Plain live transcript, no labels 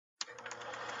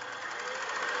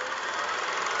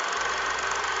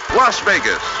Las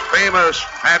Vegas, famous,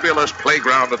 fabulous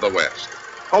playground of the West.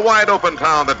 A wide-open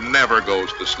town that never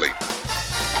goes to sleep.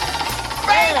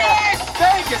 Vegas!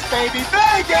 Vegas, baby,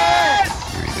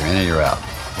 Vegas! You're either in or you're out.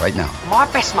 Right now.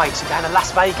 My best mates are going to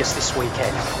Las Vegas this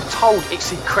weekend. I'm told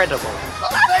it's incredible.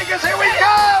 Vegas, here we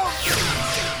go!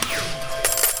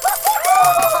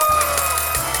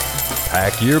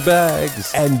 Pack your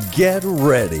bags and get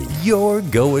ready. You're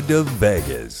going to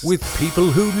Vegas with people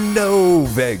who know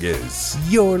Vegas.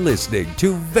 You're listening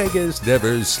to Vegas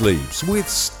Never Sleeps with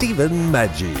Stephen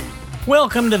Maggi.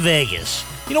 Welcome to Vegas.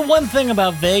 You know, one thing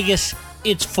about Vegas,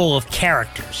 it's full of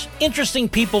characters. Interesting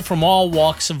people from all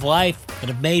walks of life that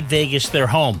have made Vegas their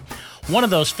home. One of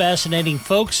those fascinating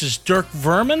folks is Dirk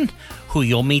Vermin, who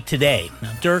you'll meet today.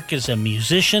 Now, Dirk is a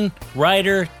musician,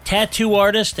 writer, tattoo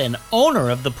artist, and owner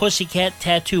of the Pussycat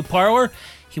Tattoo Parlor.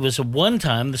 He was at one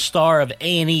time the star of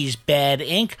A&E's Bad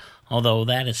Ink, although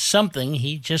that is something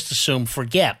he just assumed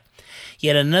forget.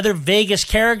 Yet another Vegas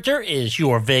character is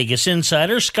your Vegas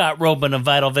insider, Scott Roban of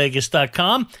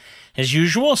VitalVegas.com. As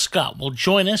usual, Scott will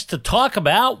join us to talk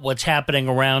about what's happening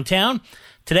around town.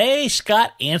 Today,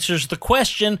 Scott answers the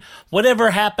question,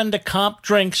 whatever happened to comp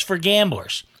drinks for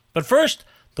gamblers? But first,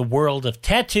 the world of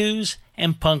tattoos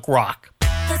and punk rock.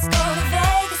 Let's go to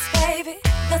Vegas, baby.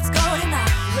 Let's go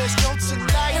tonight. Let's go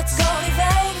tonight. Let's go to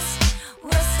Vegas.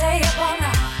 We'll stay up all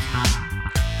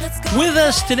night. Let's go. With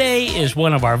us today is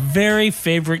one of our very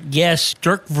favorite guests,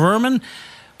 Dirk Vermin.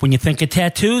 When you think of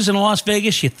tattoos in Las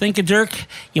Vegas, you think of Dirk.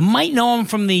 You might know him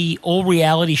from the old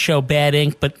reality show Bad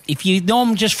Ink, but if you know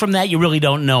him just from that, you really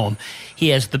don't know him. He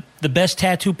has the best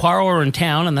tattoo parlor in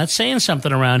town, and that's saying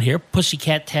something around here,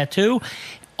 Pussycat Tattoo.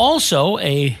 Also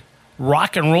a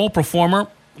rock and roll performer.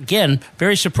 Again,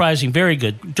 very surprising, very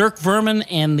good. Dirk Vermin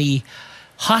and the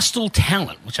Hostile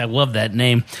Talent, which I love that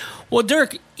name. Well,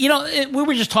 Dirk, you know, we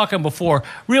were just talking before,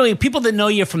 really, people that know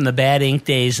you from the Bad Ink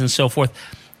days and so forth,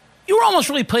 you were almost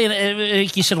really playing,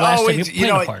 like you said last time, you were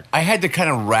playing a part. I had to kind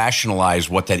of rationalize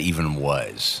what that even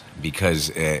was because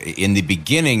in the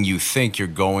beginning, you think you're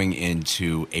going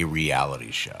into a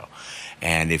reality show,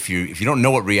 and if you don't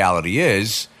know what reality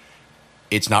is,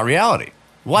 it's not reality.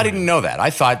 Well, I didn't know that. I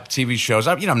thought TV shows.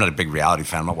 I'm not a big reality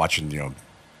fan. I'm not watching,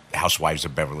 Housewives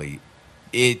of Beverly.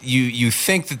 You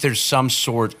think that there's some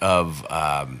sort of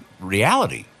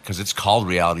reality because it's called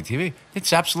reality TV.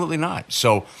 It's absolutely not.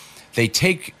 So they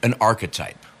take an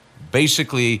archetype.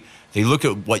 Basically, they look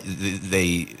at what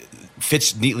they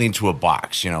fits neatly into a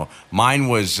box. Mine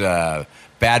was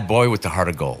bad boy with the heart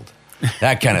of gold,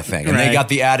 that kind of thing. And Right. They got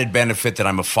the added benefit that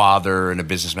I'm a father and a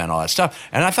businessman, all that stuff.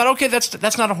 And I thought, okay,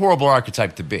 that's not a horrible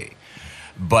archetype to be.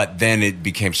 But then it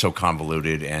became so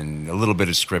convoluted and a little bit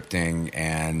of scripting,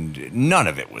 and none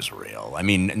of it was real. I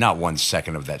mean, not 1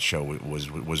 second of that show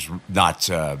was not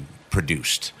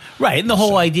produced. Right, and the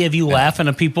whole idea of you laughing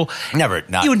at people, Never.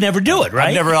 you would never do it, right?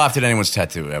 I've never laughed at anyone's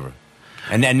tattoo ever.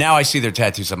 And now I see their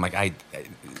tattoos. I'm like,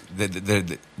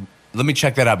 let me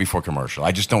check that out before commercial.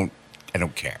 I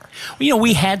don't care. Well,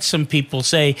 we had some people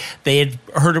say they had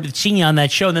seen you on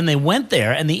that show, and then they went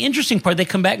there, and the interesting part, they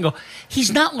come back and go, he's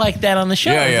not like that on the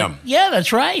show. Yeah. Like, yeah,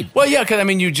 that's right. Well, yeah,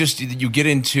 because you get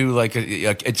into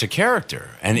it's a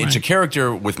character, and it's a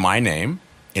character with my name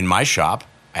in my shop.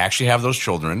 I actually have those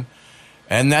children,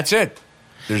 and that's it.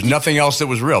 There's nothing else that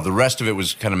was real. The rest of it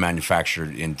was kind of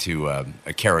manufactured into a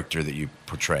character that you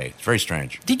portray. It's very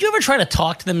strange. Did you ever try to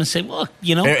talk to them and say, look,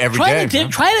 Every try day,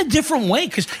 try it a different way,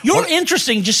 because you're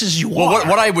interesting just as you are. Well,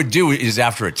 what I would do is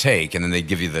after a take, and then they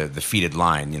give you the feeded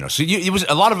line, So it was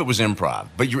a lot of it was improv,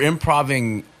 but you're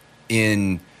improving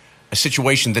in a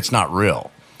situation that's not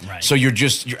real. Right. So you're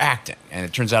acting, and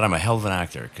it turns out I'm a hell of an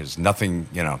actor because nothing,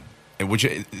 Which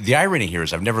the irony here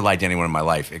is I've never lied to anyone in my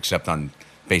life except on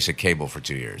basic cable for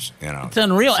 2 years. It's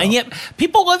unreal, and yet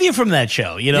people love you from that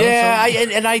show. Yeah,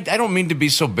 I don't mean to be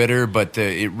so bitter, but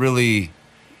it really.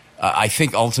 I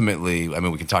think ultimately,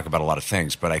 we can talk about a lot of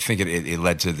things, but I think it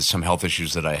led to some health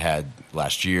issues that I had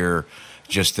last year,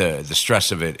 just the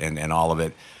stress of it and all of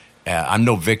it. I'm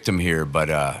no victim here, but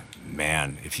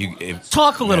man,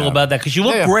 talk a little about that, because you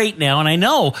look great now, and I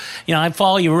know, I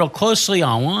follow you real closely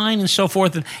online and so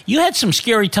forth. And you had some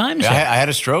scary times. Yeah, I had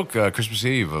a stroke Christmas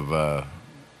Eve of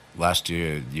last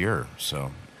year.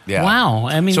 So yeah, wow.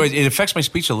 So it affects my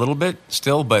speech a little bit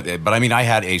still, but I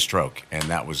had a stroke, and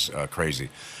that was crazy.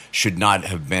 Should not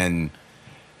have been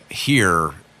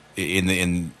here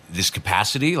in this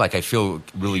capacity. Like, I feel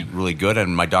really, really good,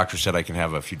 and my doctor said I can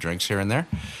have a few drinks here and there,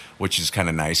 which is kind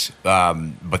of nice.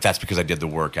 But that's because I did the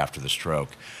work after the stroke.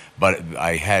 But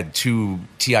I had 2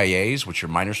 TIAs, which are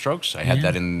minor strokes. I had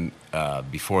that in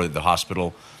before the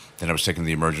hospital. Then I was taken to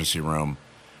the emergency room.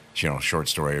 short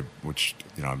story, which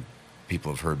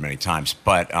people have heard many times.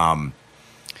 But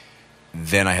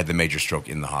then I had the major stroke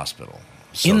in the hospital.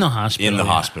 So, in the hospital. In the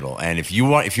hospital. And if you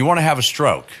want to have a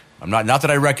stroke, I'm not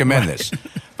that I recommend this,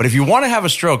 but if you want to have a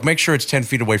stroke, make sure it's 10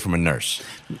 feet away from a nurse.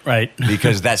 Right.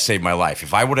 Because that saved my life.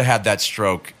 If I would have had that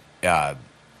stroke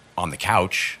on the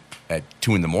couch at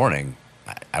 2 a.m,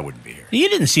 I wouldn't be here. You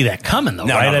didn't see that coming, though,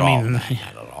 No, right? not at all. mean, Not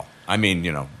at all. I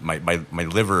mean, my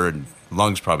liver and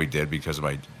lungs probably did because of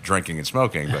my drinking and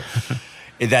smoking, but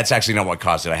that's actually not what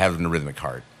caused it. I have an arrhythmic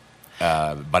heart.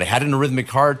 But I had an arrhythmic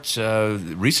heart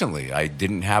recently. I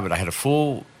didn't have it. I had a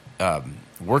full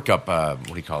workup, what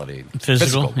do you call it? A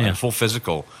physical. Yeah. A full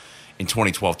physical in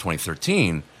 2012,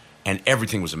 2013, and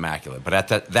everything was immaculate. But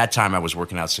at that time, I was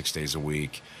working out 6 days a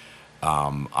week.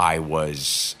 I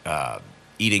was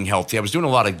eating healthy. I was doing a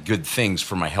lot of good things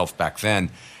for my health back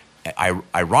then.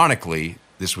 Ironically,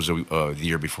 this was the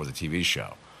year before the TV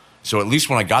show. So at least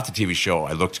when I got the TV show,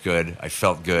 I looked good, I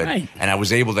felt good, right. And I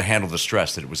was able to handle the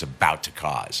stress that it was about to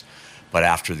cause. But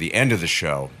after the end of the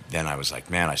show, then I was like,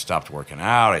 man, I stopped working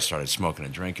out, I started smoking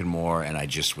and drinking more, and I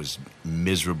just was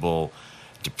miserable,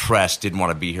 depressed, didn't want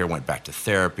to be here, went back to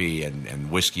therapy, and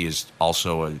whiskey is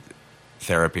also a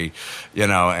therapy,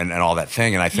 and all that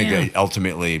thing. And I think that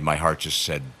ultimately my heart just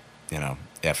said,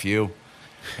 F you,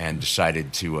 and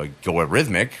decided to go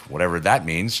arrhythmic, whatever that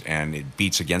means, and it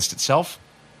beats against itself.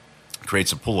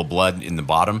 Creates a pool of blood in the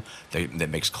bottom that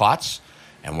makes clots,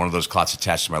 and one of those clots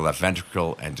attached to my left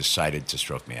ventricle and decided to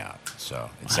stroke me out. So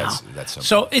it's that's simple.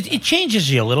 So it changes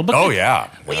you a little bit. Oh,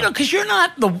 yeah. Well, because you're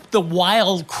not the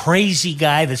wild, crazy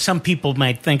guy that some people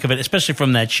might think of it, especially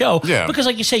from that show. Yeah. Because,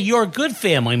 like you say, you're a good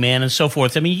family man and so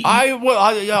forth. I mean,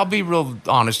 I'll be real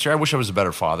honest here. I wish I was a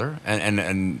better father,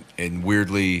 and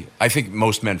weirdly, I think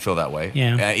most men feel that way.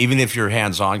 Yeah. Even if you're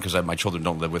hands on, because my children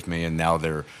don't live with me, and now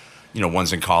they're.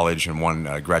 One's in college and one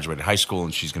graduated high school,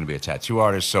 and she's going to be a tattoo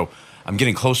artist. So I'm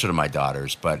getting closer to my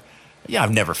daughters. But,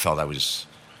 I've never felt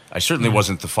I certainly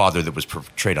wasn't the father that was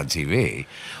portrayed on TV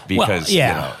because,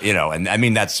 and I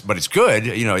mean, but it's good,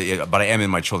 but I am in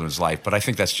my children's life. But I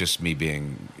think that's just me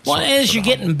being. As you're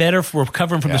getting better for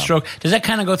recovering from the stroke, does that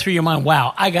kind of go through your mind?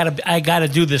 Wow, I gotta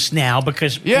do this now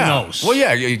because who knows? Well,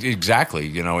 yeah,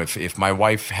 exactly. If my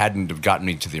wife hadn't have gotten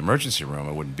me to the emergency room,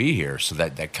 I wouldn't be here. So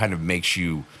that kind of makes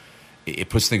you. It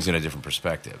puts things in a different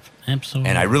perspective. Absolutely.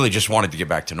 And I really just wanted to get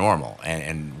back to normal.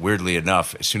 And weirdly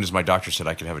enough, as soon as my doctor said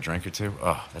I could have a drink or two,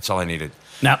 that's all I needed.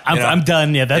 Now, I'm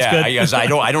done. Yeah, that's good.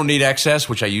 I don't need excess,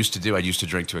 which I used to do. I used to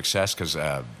drink to excess because,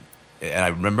 and I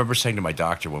remember saying to my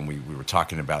doctor when we were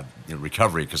talking about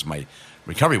recovery, because my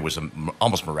recovery was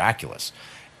almost miraculous.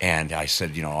 And I said,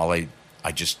 he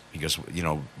goes,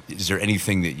 is there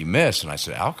anything that you miss? And I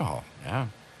said, alcohol. Yeah.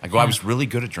 I go, I was really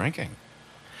good at drinking.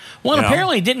 Well,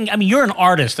 apparently it didn't. I mean, you're an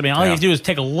artist. I mean, all you do is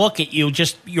take a look at you.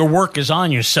 Just your work is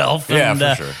on yourself. And,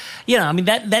 for sure. I mean,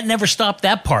 that never stopped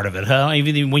that part of it, huh?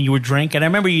 Even when you were drinking. I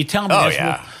remember you telling me this.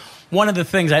 Yeah. One of the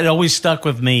things that always stuck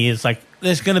with me is like,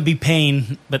 there's going to be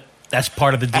pain, but that's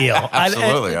part of the deal.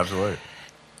 Absolutely.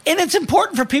 And it's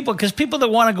important for people because people that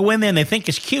want to go in there and they think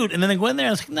it's cute, and then they go in there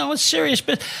and it's like, no, it's serious.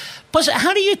 But plus,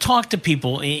 how do you talk to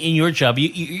people in your job?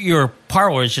 Your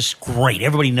parlor is just great.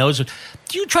 Everybody knows it.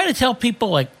 Do you try to tell people,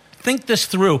 like, think this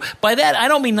through? By that, I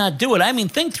don't mean not do it. I mean,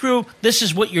 think through, this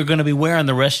is what you're going to be wearing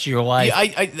the rest of your life.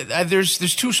 Yeah, there's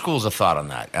two schools of thought on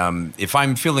that. If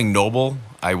I'm feeling noble,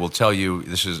 I will tell you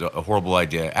this is a horrible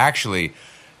idea. Actually,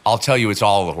 I'll tell you it's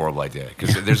all a horrible idea.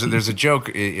 Because there's a joke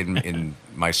in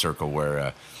my circle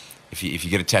where if you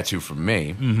get a tattoo from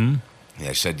me,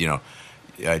 I said,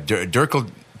 Dirk will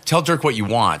tell Dirk what you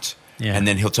want, and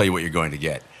then he'll tell you what you're going to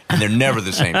get. And they're never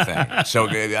the same thing. So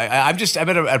I'm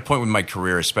at a point with my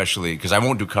career, especially because I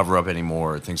won't do cover up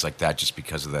anymore, or things like that, just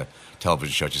because of the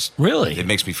television show. Just really, it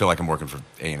makes me feel like I'm working for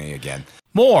A&E again.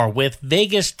 More with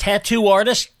Vegas tattoo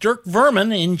artist Dirk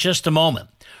Vermin in just a moment.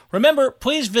 Remember,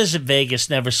 please visit Vegas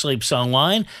Never Sleeps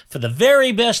online. For the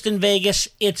very best in Vegas,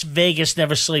 it's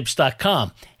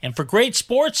VegasNeverSleeps.com. And for great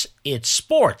sports, it's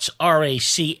Sports,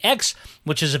 RACX,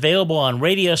 which is available on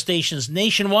radio stations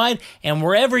nationwide and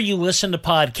wherever you listen to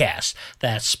podcasts.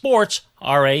 That's Sports,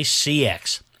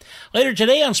 RACX. Later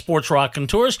today on Sports Rockin'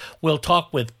 Tours, we'll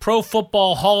talk with Pro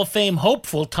Football Hall of Fame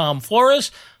hopeful Tom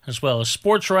Flores, as well as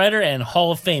sports writer and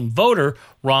Hall of Fame voter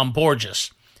Ron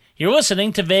Borges. You're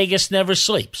listening to Vegas Never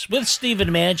Sleeps with Stephen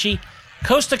Maggi,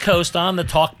 coast to coast on the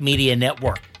Talk Media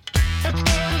Network. Let's go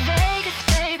to Vegas,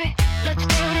 baby. Let's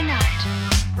go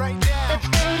tonight. Right now. Let's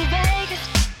go to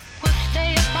Vegas. We'll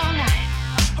stay up all night.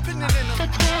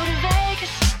 Let's go to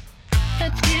Vegas.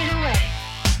 Let's get away.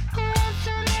 Once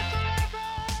and forever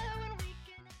when we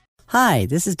can. Hi,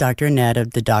 this is Dr. Annette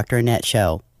of The Dr. Annette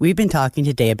Show. We've been talking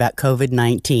today about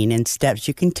COVID-19 and steps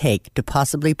you can take to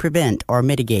possibly prevent or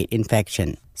mitigate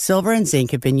infection. Silver and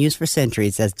zinc have been used for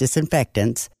centuries as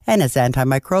disinfectants and as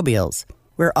antimicrobials.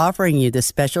 We're offering you this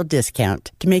special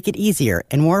discount to make it easier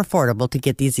and more affordable to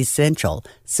get these essential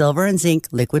silver and zinc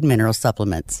liquid mineral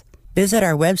supplements. Visit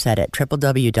our website at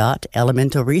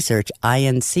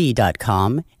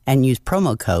www.elementalresearchinc.com and use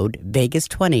promo code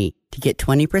VEGAS20 to get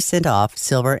 20% off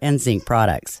silver and zinc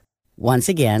products. Once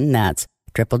again, that's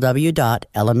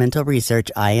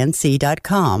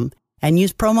www.elementalresearchinc.com and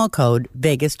use promo code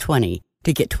VEGAS20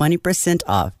 to get 20%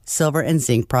 off silver and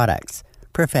zinc products.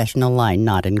 Professional line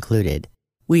not included.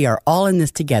 We are all in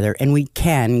this together and we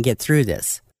can get through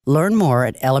this. Learn more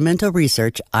at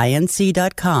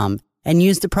elementalresearchinc.com and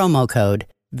use the promo code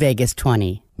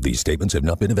VEGAS20. These statements have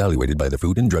not been evaluated by the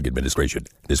Food and Drug Administration.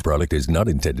 This product is not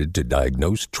intended to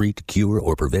diagnose, treat, cure,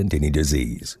 or prevent any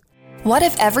disease. What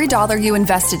if every dollar you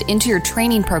invested into your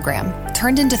training program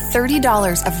turned into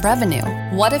 $30 of revenue?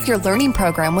 What if your learning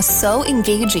program was so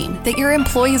engaging that your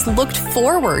employees looked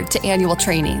forward to annual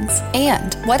trainings?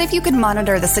 And what if you could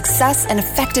monitor the success and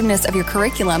effectiveness of your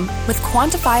curriculum with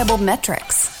quantifiable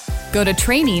metrics? Go to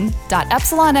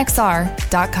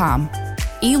training.epsilonxr.com.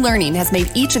 E-learning has made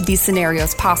each of these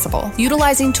scenarios possible,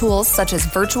 utilizing tools such as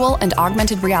virtual and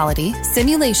augmented reality,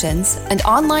 simulations, and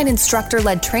online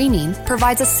instructor-led training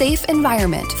provides a safe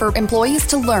environment for employees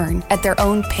to learn at their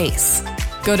own pace.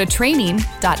 Go to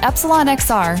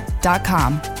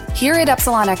training.epsilonxr.com. Here at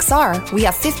Epsilon XR, we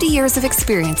have 50 years of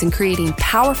experience in creating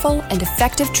powerful and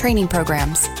effective training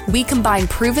programs. We combine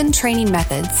proven training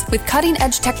methods with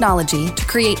cutting-edge technology to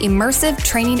create immersive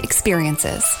training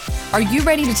experiences. Are you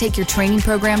ready to take your training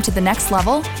program to the next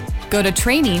level? Go to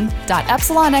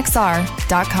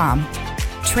training.epsilonxr.com.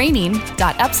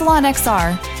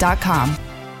 training.epsilonxr.com.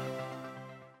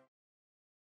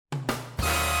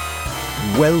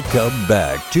 Welcome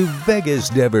back to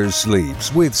Vegas Never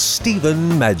Sleeps with Stephen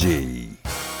Maggi.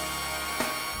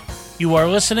 You are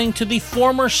listening to the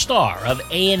former star of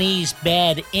A&E's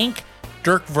Bad Inc.,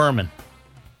 Dirk Verman.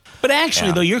 But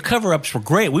actually, though, your cover-ups were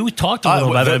great. We talked a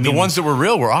little about it. The ones that were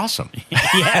real were awesome.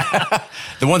 Yeah.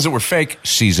 The ones that were fake,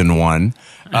 season one,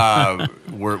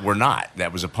 were not.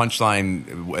 That was a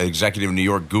punchline. Executive in New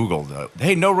York Googled,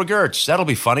 hey, no regrets. That'll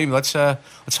be funny. Let's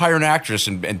hire an actress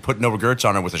and put no regrets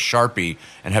on her with a Sharpie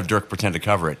and have Dirk pretend to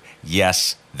cover it.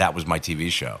 Yes, that was my TV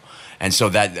show. And so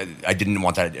that I didn't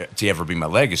want that to ever be my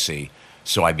legacy.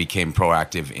 So I became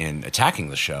proactive in attacking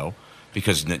the show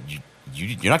because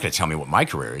you're not going to tell me what my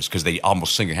career is because they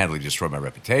almost single-handedly destroyed my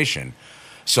reputation.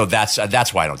 So that's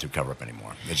why I don't do cover-up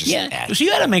anymore. So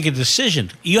you had to make a decision.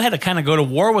 You had to kind of go to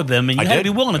war with them, and you had to be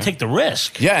willing to take the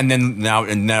risk. Yeah, and then now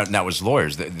it was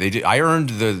lawyers. They did, I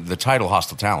earned the title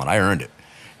hostile talent. I earned it,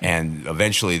 and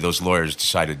eventually those lawyers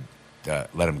decided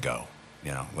let him go.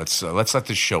 You know, let's let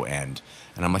this show end.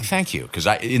 And I'm like, thank you, because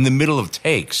in the middle of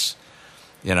takes,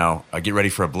 you know, I get ready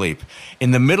for a bleep.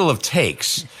 In the middle of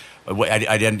takes.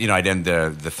 I'd end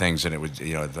the things, and it would,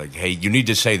 you know, like, hey, you need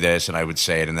to say this, and I would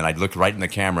say it, and then I'd look right in the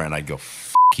camera, and I'd go,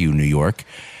 "F you, New York,"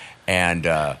 and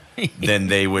then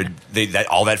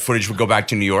all that footage would go back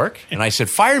to New York, and I said,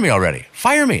 "Fire me already!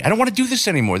 Fire me! I don't want to do this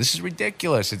anymore. This is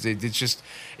ridiculous. It's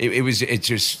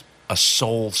just a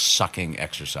soul-sucking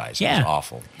exercise. Yeah. It was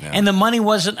awful. Yeah. And the money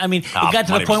wasn't. I mean, it got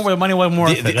to the point where the money wasn't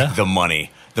worth it. Huh? The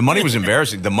money was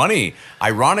embarrassing. The money,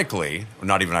 ironically,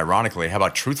 not even ironically, how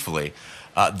about truthfully?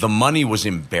 The money was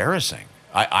embarrassing.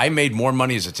 I made more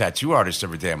money as a tattoo artist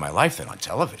every day of my life than on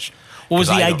television. What was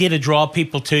the idea to draw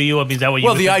people to you? I mean, is that what you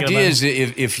were the idea about? is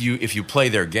if you play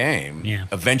their game,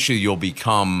 eventually you'll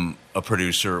become a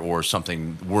producer or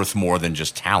something worth more than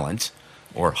just talent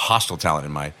or hostile talent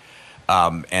in my.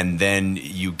 And then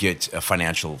you get a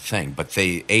financial thing. But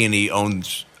A&E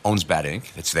owns Bad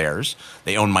Ink. It's theirs.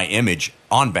 They own my image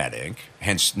on Bad Ink,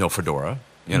 hence no fedora.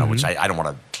 You know, which I don't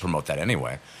want to promote that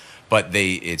anyway. But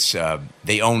they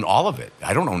own all of it.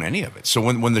 I don't own any of it. So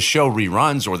when the show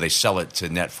reruns or they sell it to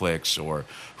Netflix or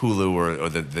Hulu or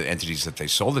the entities that they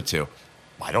sold it to,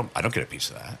 I don't get a piece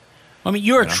of that. I mean,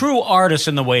 you're a true artist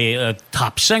in the way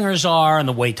top singers are and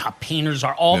the way top painters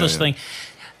are, all this thing.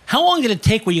 How long did it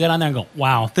take where you got on there and go,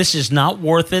 wow, this is not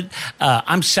worth it?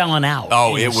 I'm selling out.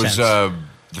 Oh, it was the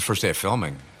first day of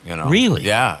filming. You know, really?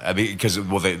 Yeah, I mean, because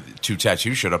the two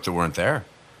tattoos showed up that weren't there.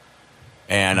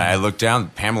 And I looked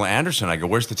down, Pamela Anderson. I go,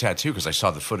 "Where's the tattoo?" Because I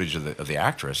saw the footage of the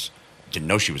actress. Didn't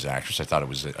know she was an actress. I thought it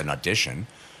was an audition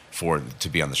to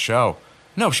be on the show.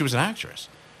 No, she was an actress.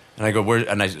 And I go, "Where?"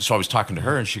 And so I was talking to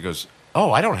her, and she goes,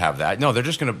 "Oh, I don't have that. No, they're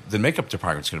just the makeup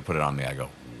department's gonna put it on me." I go,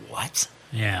 "What?"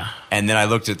 Yeah. And then I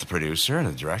looked at the producer and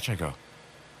the director. I go,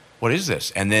 what is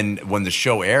this? And then when the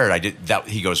show aired, I did that.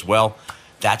 He goes, well,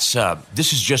 this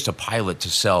is just a pilot to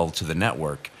sell to the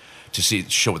network to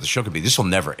show what the show could be. This will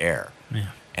never air. Yeah.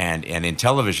 And in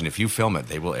television, if you film it,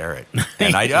 they will air it.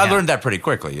 And I Yeah. learned that pretty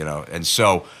quickly, you know. And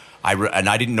so I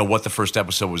didn't know what the first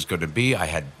episode was going to be. I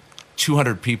had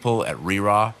 200 people at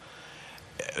ReRaw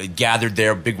gathered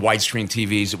there, big widescreen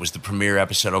TVs. It was the premiere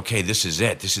episode. Okay, this is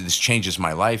it. This changes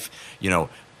my life. You know,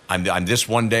 I'm this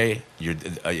one day. You're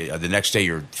the next day.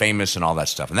 You're famous and all that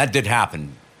stuff. And that did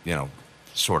happen, you know,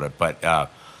 sort of. But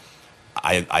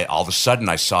I all of a sudden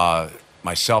I saw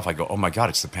myself. I go, oh my God,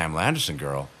 it's the Pamela Anderson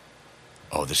girl.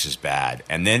 Oh, this is bad.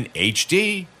 And then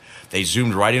HD, they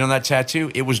zoomed right in on that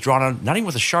tattoo. It was drawn on not even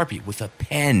with a Sharpie, with a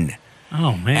pen.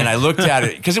 Oh man! And I looked at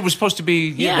it because it was supposed to be.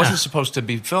 Yeah. It wasn't supposed to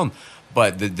be filmed.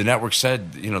 But the network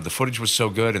said, you know, the footage was so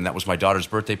good, and that was my daughter's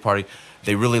birthday party.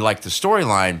 They really liked the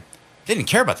storyline. They didn't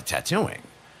care about the tattooing.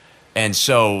 And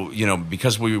so, you know,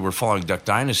 because we were following Duck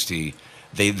Dynasty,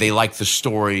 they liked the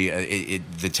story.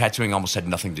 The tattooing almost had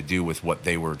nothing to do with what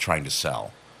they were trying to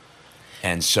sell.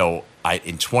 And so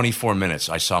in 24 minutes,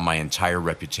 I saw my entire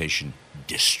reputation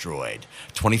destroyed.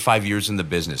 25 years in the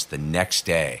business, the next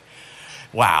day.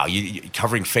 Wow, you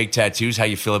covering fake tattoos, how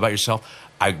you feel about yourself?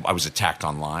 I was attacked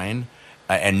online.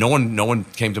 And no one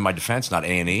came to my defense, not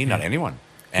A&E, not anyone.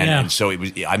 And so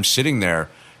I'm sitting there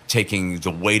taking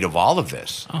the weight of all of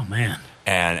this. Oh man!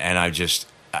 And I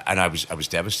was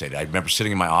devastated. I remember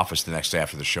sitting in my office the next day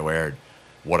after the show aired.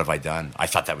 What have I done? I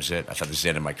thought that was it. I thought this is the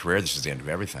end of my career. This is the end of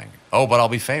everything. Oh, but I'll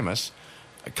be famous.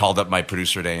 I called up my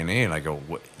producer at A&E and I go,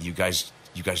 what, you guys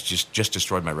just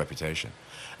destroyed my reputation.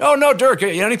 Oh no, Dirk!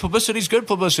 Any publicity is good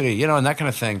publicity, you know, and that kind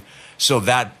of thing. So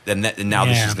now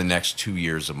this is the next 2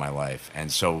 years of my life.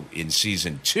 And so in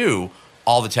season 2,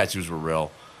 all the tattoos were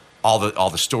real, all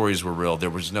the stories were real. There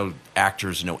was no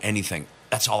actors, no anything.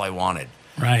 That's all I wanted.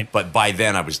 Right. But by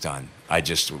then I was done. I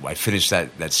finished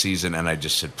that season and I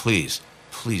just said, please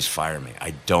fire me.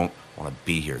 I don't want to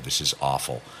be here. This is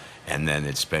awful. And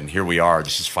then here we are.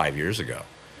 This is 5 years ago.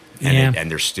 And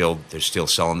they're still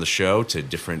selling the show to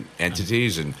different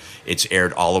entities, and it's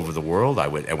aired all over the world. I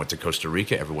went to Costa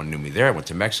Rica. Everyone knew me there. I went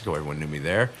to Mexico. Everyone knew me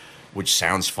there, which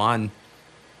sounds fun.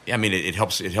 I mean, it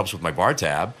helps. It helps with my bar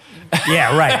tab.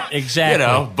 Yeah, right. Exactly. You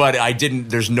know, but I didn't.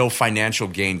 There's no financial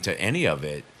gain to any of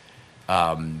it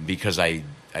because I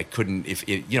couldn't.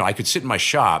 I could sit in my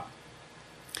shop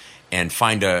and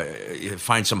find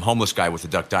some homeless guy with a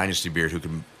Duck Dynasty beard who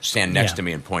can stand next to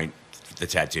me and point the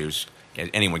tattoos.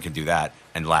 Anyone can do that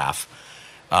and laugh,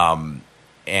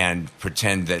 and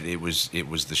pretend that it was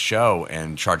the show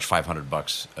and charge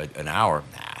 $500 an hour.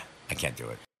 Nah, I can't do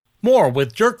it. More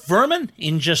with Dirk Vermin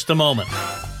in just a moment.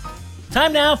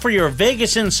 Time now for your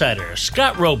Vegas Insider,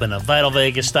 Scott Robin of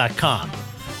VitalVegas.com.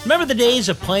 Remember the days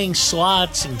of playing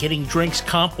slots and getting drinks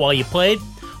comp while you played?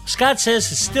 Scott says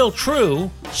it's still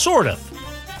true, sort of.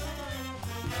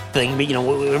 Thing, but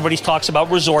everybody talks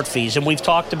about resort fees, and we've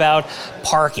talked about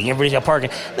parking. Everybody's got parking.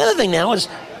 Another thing now is,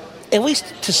 at least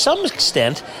to some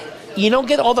extent, you don't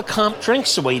get all the comp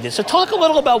drinks the way you did. So talk a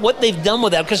little about what they've done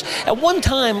with that, because at one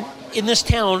time in this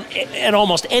town, at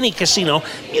almost any casino,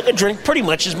 you could drink pretty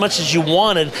much as you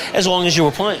wanted as long as you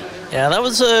were playing. Yeah, that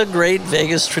was a great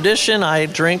Vegas tradition. I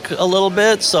drink a little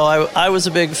bit, so I was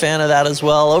a big fan of that as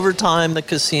well. Over time, the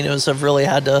casinos have really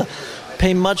had to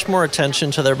pay much more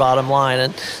attention to their bottom line.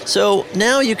 And so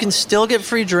now you can still get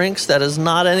free drinks. That is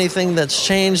not anything that's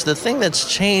changed. The thing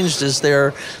that's changed is they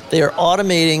are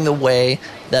automating the way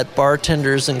that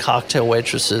bartenders and cocktail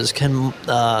waitresses can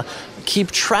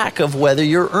keep track of whether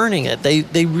you're earning it.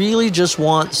 They really just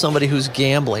want somebody who's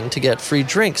gambling to get free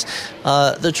drinks.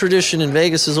 The tradition in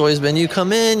Vegas has always been you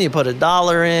come in, you put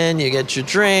 $1 in, you get your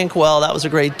drink. Well, that was a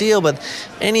great deal, but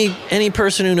any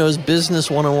person who knows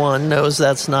business 101 knows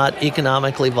that's not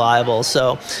economically viable.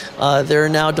 So there are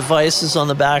now devices on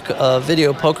the back of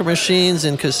video poker machines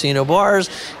in casino bars,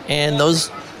 and those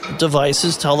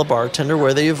devices tell the bartender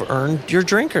whether you've earned your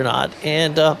drink or not.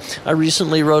 And I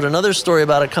recently wrote another story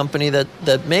about a company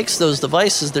that makes those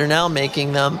devices. They're now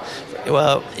making them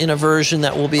in a version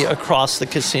that will be across the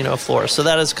casino floor. So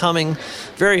that is coming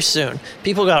very soon.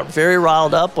 People got very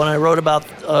riled up when I wrote about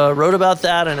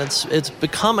that, and it's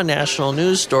become a national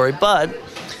news story. But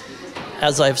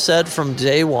as I've said from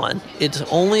day one, it's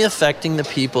only affecting the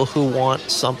people who want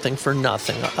something for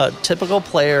nothing. A typical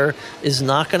player is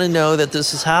not going to know that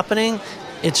this is happening.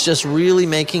 It's just really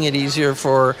making it easier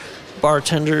for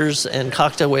bartenders and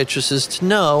cocktail waitresses to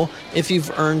know if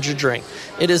you've earned your drink.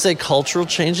 It is a cultural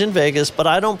change in Vegas, but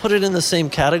I don't put it in the same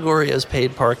category as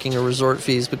paid parking or resort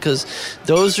fees because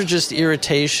those are just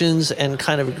irritations and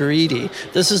kind of greedy.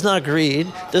 This is not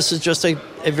greed. This is just a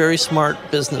a very smart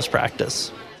business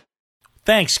practice.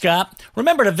 Thanks, Scott.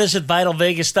 Remember to visit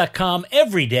VitalVegas.com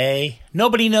every day.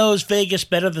 Nobody knows Vegas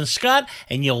better than Scott,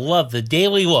 and you'll love the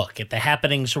daily look at the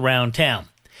happenings around town.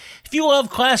 If you love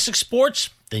classic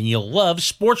sports, then you'll love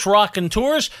Sports Rockin'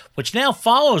 Tours, which now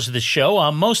follows the show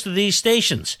on most of these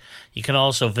stations. You can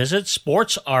also visit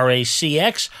Sports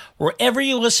RACX wherever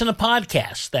you listen to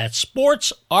podcasts. That's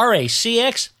Sports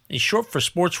RACX is short for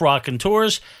Sports Rockin'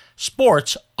 Tours,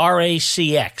 Sports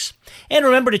RACX. And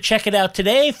remember to check it out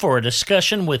today for a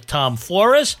discussion with Tom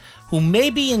Flores, who may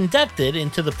be inducted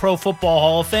into the Pro Football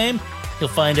Hall of Fame. You'll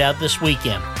find out this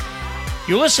weekend.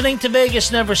 You're listening to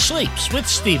Vegas Never Sleeps with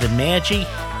Stephen Maggi,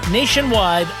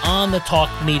 nationwide on the Talk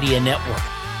Media Network.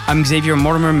 I'm Xavier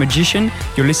Mortimer, magician.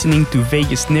 You're listening to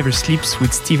Vegas Never Sleeps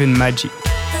with Stephen Maggi.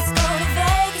 Let's go to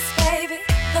Vegas, baby.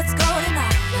 Let's go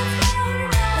tonight.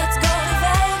 Let's go to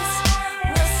Vegas.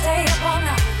 We'll stay up all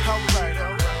night.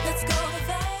 Let's go to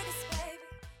Vegas,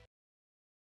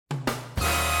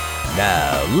 baby.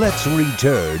 Now, let's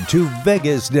return to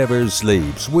Vegas Never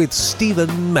Sleeps with Stephen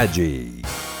Maggi.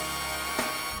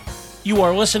 You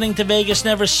are listening to Vegas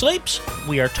Never Sleeps.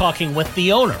 We are talking with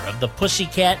the owner of the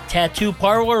Pussycat Tattoo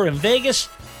Parlor in Vegas,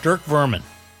 Dirk Verman.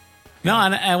 No,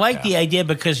 and I like the idea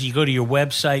because you go to your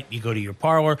website, you go to your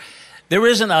parlor. There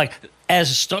isn't like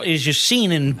as you're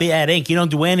seen in Bad Ink. You don't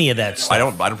do any of that stuff. I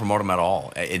don't promote them at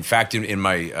all. In fact, in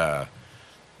my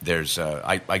there's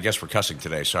I guess we're cussing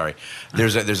today. Sorry.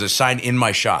 There's a sign in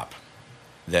my shop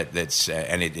that's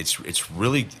and it's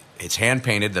really. It's hand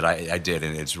painted that I did,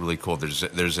 and it's really cool.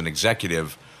 There's an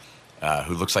executive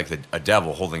who looks like a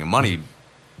devil holding a money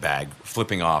bag,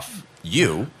 flipping off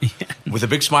you with a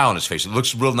big smile on his face. It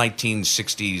looks real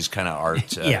 1960s kind of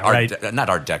art. Right.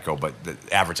 Not Art Deco, but the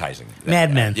advertising.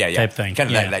 Mad Men type thing. Kind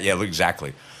of that,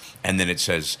 exactly. And then it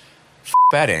says,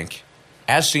 Bad Ink,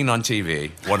 as seen on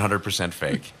TV, 100%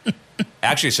 fake.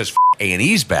 Actually, it says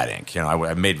A&E's Bad Ink. You know,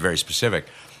 I made it very specific.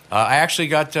 I actually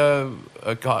got a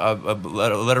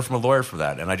letter from a lawyer for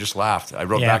that, and I just laughed. I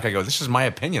wrote back, I go, this is my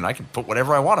opinion. I can put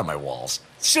whatever I want on my walls.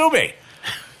 Sue me.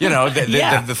 You know,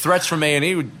 the threats from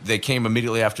A&E, they came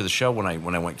immediately after the show when I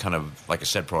went kind of, like I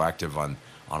said, proactive on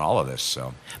all of this.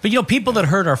 So, but people that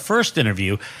heard our first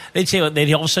interview, they'd say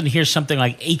they'd all of a sudden hear something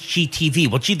like HGTV.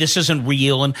 Well, gee, this isn't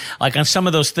real, and like on some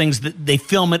of those things, they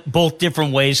film it both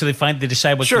different ways, so they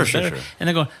decide what's better. And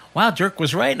they go, "Wow, Dirk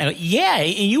was right." And I go, "Yeah,"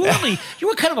 and you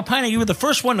were kind of a pioneer. You were the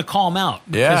first one to call him out.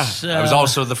 Because, I was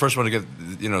also the first one to get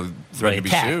threatened to be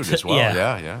sued as well.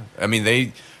 Yeah. I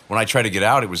mean, when I tried to get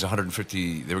out, it was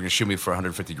 150. They were going to sue me for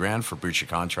 150 grand for breach of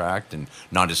contract and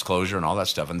non-disclosure and all that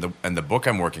stuff. And the book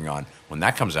I'm working on, when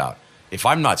that comes out, if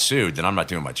I'm not sued, then I'm not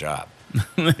doing my job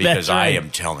because I am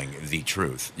telling the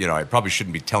truth. You know, I probably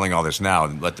shouldn't be telling all this now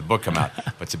and let the book come out.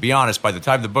 But to be honest, by the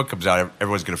time the book comes out,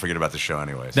 everyone's going to forget about the show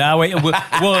anyways. No, wait, we'll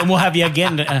have you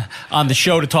again on the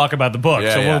show to talk about the book.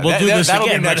 We'll do this that'll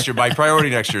again. Be next year. My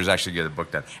priority next year is actually get the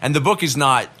book done. And the book is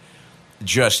not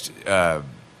just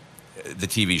the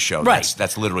TV show. Right.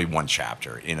 That's literally one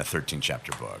chapter in a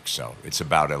 13-chapter book. So it's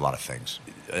about a lot of things.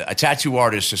 A tattoo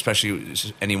artist, especially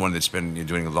anyone that's been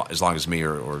doing as long as me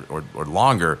or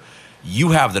longer, you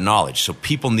have the knowledge. So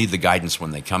people need the guidance when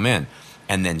they come in.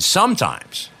 And then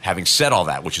sometimes, having said all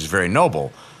that, which is very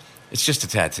noble, it's just a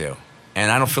tattoo.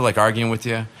 And I don't feel like arguing with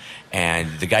you. And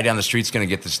the guy down the street's going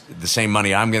to get the same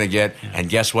money I'm going to get. Yeah. And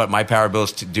guess what? My power bill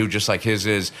is to do just like his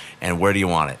is. And where do you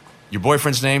want it? Your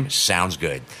boyfriend's name? Sounds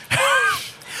good.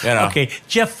 Okay,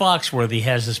 Jeff Foxworthy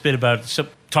has this bit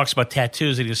talks about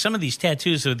tattoos. And he goes, some of these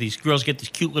tattoos of these girls get this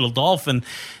cute little dolphin,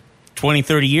 20,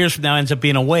 30 years from now ends up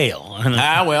being a whale.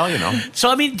 Well,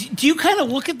 So, I mean, do you kind of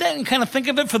look at that and kind of think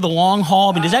of it for the long haul?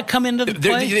 I mean, does that come into the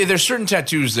play? There's certain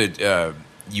tattoos that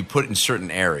you put in certain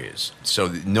areas,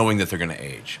 so knowing that they're going to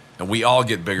age. And we all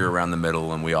get bigger around the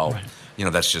middle, and we all,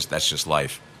 that's just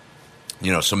life.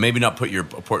 So maybe not put a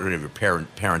portrait of your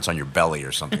parents on your belly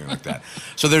or something like that.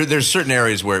 So there's certain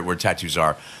areas where tattoos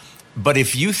are. But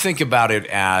if you think about it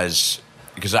as,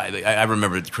 because I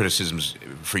remember criticisms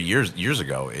for years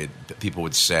ago, people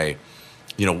would say,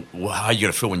 how are you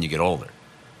going to feel when you get older?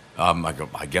 I go,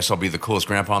 I guess I'll be the coolest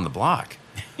grandpa on the block.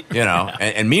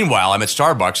 And meanwhile, I'm at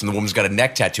Starbucks and the woman's got a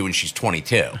neck tattoo and she's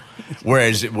 22.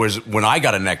 Whereas when I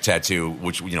got a neck tattoo,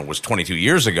 which was 22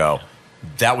 years ago,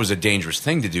 that was a dangerous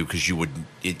thing to do because you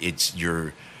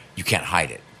can't hide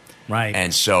it. Right.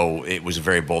 And so it was a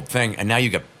very bold thing. And now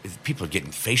people are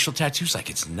getting facial tattoos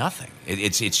like it's nothing.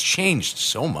 It's changed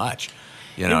so much.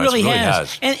 It really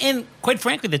has. And quite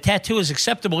frankly, the tattoo is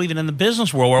acceptable even in the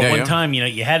business world where at one time,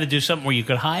 you had to do something where you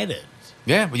could hide it.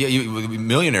 Yeah,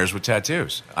 millionaires with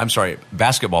tattoos. I'm sorry,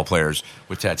 basketball players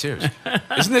with tattoos.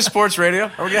 Isn't this sports radio?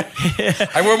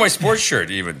 I wear my sports shirt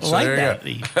even. So like there that.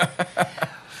 you go.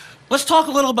 Let's talk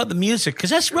a little about the music, because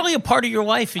that's really a part of your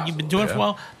life, and you've been doing it for a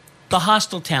while. The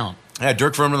Hostile Talent. Yeah,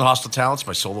 Dirk Vernon, The Hostile Talents,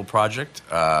 my solo project.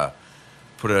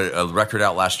 Put a record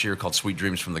out last year called Sweet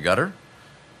Dreams from the Gutter.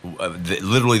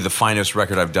 Literally the finest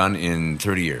record I've done in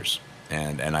 30 years.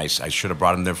 And I should have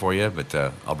brought him there for you, but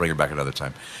I'll bring it back another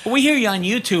time. We hear you on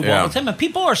YouTube all the time, and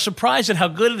people are surprised at how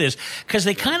good it is, because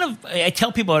they I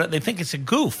tell people they think it's a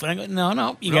goof. And I go,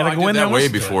 no, you got to go in there and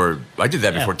listen to it. I did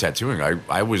that before tattooing.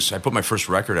 I put my first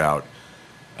record out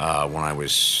when I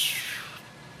was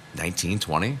 19,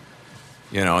 20,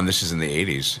 and this is in the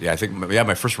 80s. Yeah, I think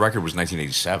my first record was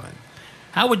 1987.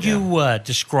 How would you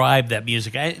describe that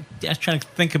music? I was trying to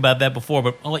think about that before,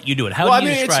 but I'll let you do it. How do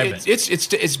you describe it?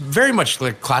 It's very much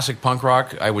like classic punk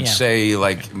rock. I would say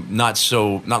not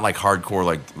like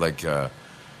hardcore,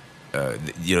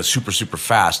 super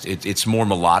fast. It's more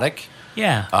melodic.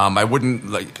 Yeah. I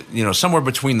wouldn't somewhere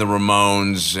between the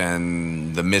Ramones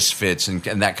and the Misfits and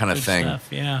that kind of Good thing.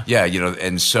 stuff, yeah. Yeah,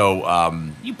 and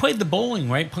so you played the bowling,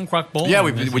 right? Punk rock bowling. Yeah,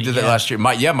 we did that last year.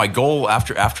 My goal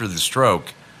after the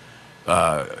stroke.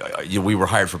 We were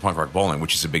hired for Punk Rock Bowling,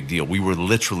 which is a big deal. We were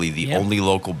literally the only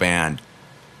local band,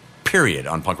 period,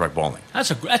 on Punk Rock Bowling.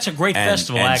 That's a great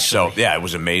festival, actually. So it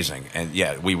was amazing. And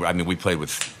we played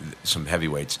with some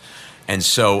heavyweights. And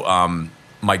so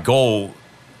my goal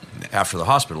after the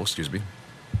hospital,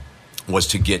 was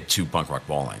to get to Punk Rock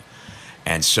Bowling.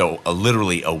 And so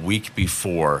literally a week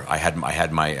before I had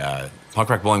my Punk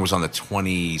Rock Bowling was on the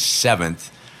 27th,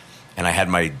 and I had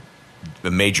my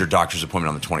major doctor's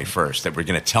appointment on the 21st that were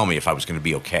going to tell me if I was going to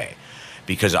be okay,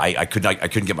 because I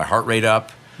couldn't get my heart rate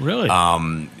up. Really?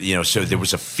 So there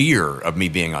was a fear of me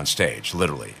being on stage,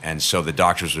 literally. And so the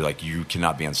doctors were like, "You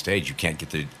cannot be on stage. You can't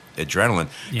get the adrenaline,"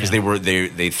 because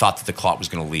they thought that the clot was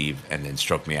going to leave and then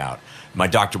stroke me out. My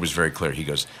doctor was very clear. He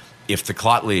goes, "If the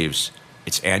clot leaves,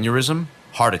 it's aneurysm,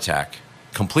 heart attack,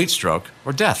 complete stroke,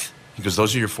 or death." He goes,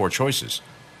 "Those are your 4 choices."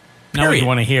 Not what you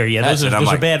want to hear. Yeah, those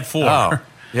are bad 4. Oh.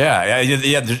 Yeah,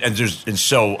 and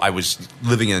so I was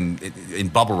living in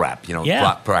bubble wrap,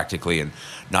 practically, and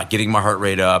not getting my heart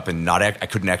rate up, and I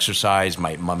couldn't exercise.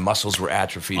 My muscles were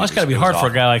atrophied. Well, it's got to be hard for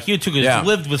a guy like you too, because you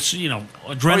lived with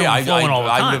adrenaline flowing all the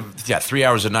time. 3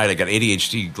 hours a night. I got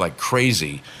ADHD like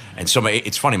crazy, and so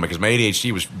it's funny because my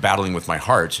ADHD was battling with my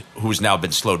heart, who has now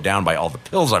been slowed down by all the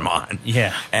pills I'm on.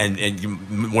 Yeah, and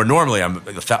more normally I'm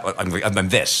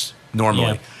this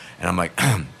normally, and I'm like.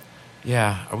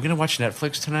 Yeah, are we going to watch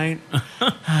Netflix tonight?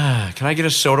 Can I get a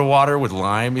soda water with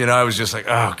lime? I was just like,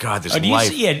 oh, God, this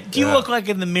life. Do you look like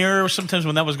in the mirror sometimes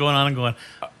when that was going on and going,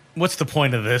 what's the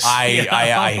point of this?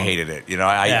 I hated it.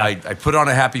 I put on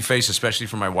a happy face, especially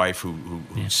for my wife who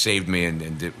saved me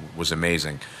and it was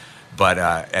amazing. But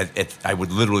I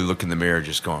would literally look in the mirror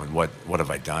just going, what have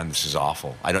I done? This is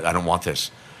awful. I don't want this.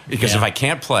 Because if I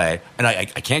can't play, and I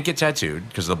can't get tattooed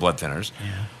because of the blood thinners,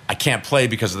 I can't play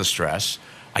because of the stress.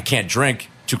 I can't drink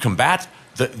to combat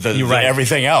the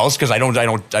everything else, because I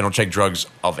don't take drugs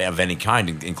of any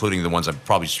kind, including the ones I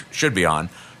probably should be on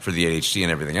for the ADHD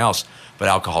and everything else. But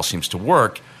alcohol seems to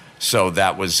work, so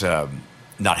that was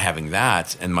not having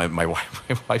that. And my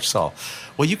wife saw,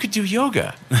 well, you could do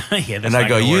yoga, and I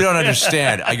go, you don't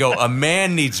understand. I go, a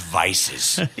man needs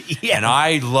vices, and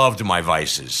I loved my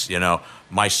vices.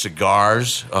 My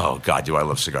cigars. Oh God, do I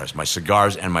love cigars? My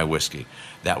cigars and my whiskey.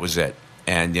 That was it.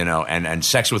 And and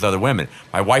sex with other women.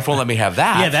 My wife won't let me have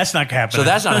that. Yeah, that's not happening. So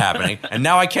that's not happening. And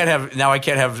now I can't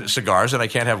have cigars and I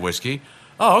can't have whiskey.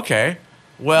 Oh, okay.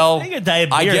 Well,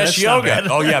 I guess yoga.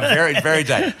 Oh yeah, very very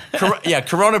diet.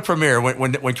 Corona Premier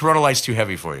when Corona Light's too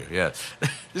heavy for you. Yeah,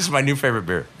 this is my new favorite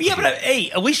beer. Yeah, but hey,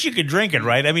 at least you could drink it,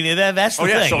 right? I mean, that's the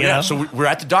thing. So we're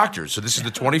at the doctor's. So this is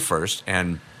the 21st,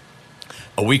 and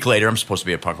a week later, I'm supposed to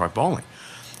be at Punk Rock Bowling.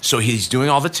 So he's doing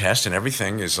all the tests and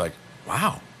everything is like,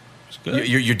 wow.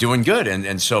 You're doing good,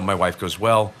 and so my wife goes,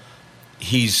 well,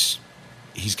 he's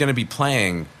going to be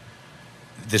playing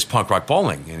this Punk Rock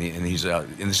Bowling, and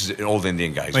this is an old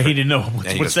Indian guy. But he didn't know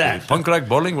what's that. Punk Rock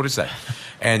Bowling, what is that?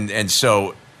 and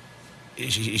so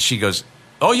she goes,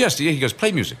 oh yes, he goes,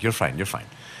 play music, you're fine.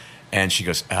 And she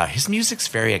goes, his music's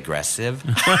very aggressive,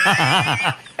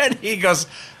 and he goes,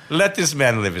 let this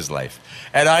man live his life.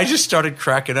 And I just started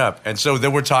cracking up. And so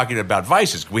then we're talking about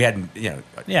vices. We hadn't, we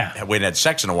hadn't had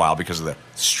sex in a while because of the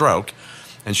stroke.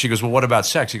 And she goes, well, what about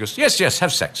sex? He goes, yes,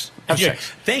 have sex. Have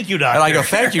sex. Thank you, doctor. And I go,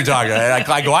 thank you, doctor.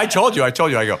 And I go, I told you. I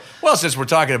go, well, since we're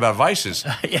talking about vices,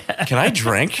 can I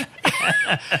drink?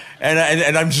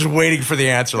 and I'm just waiting for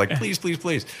the answer, like,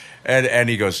 please. And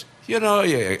he goes,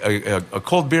 a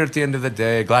cold beer at the end of the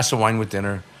day, a glass of wine with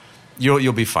dinner,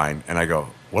 you'll be fine. And I go,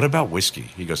 what about whiskey?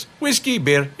 He goes, whiskey,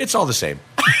 beer, it's all the same.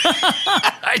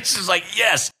 I just like,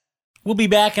 yes. We'll be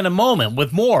back in a moment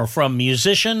with more from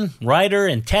musician, writer,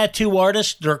 and tattoo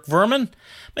artist Dirk Vermin.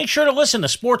 Make sure to listen to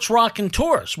Sports Rockin'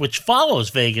 Tours, which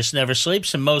follows Vegas Never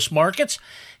Sleeps in most markets.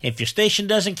 If your station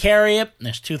doesn't carry it,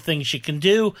 there's two things you can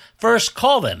do. First,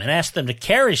 call them and ask them to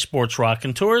carry Sports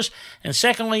Rockin' Tours. And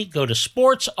secondly, go to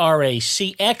Sports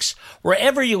RACX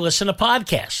wherever you listen to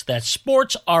podcasts. That's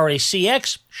Sports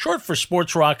RACX, short for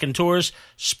Sports Rockin' Tours,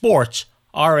 Sports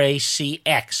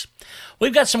RACX.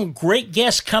 We've got some great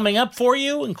guests coming up for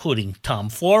you, including Tom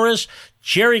Flores,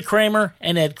 Jerry Kramer,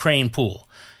 and Ed Kranepool.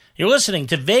 You're listening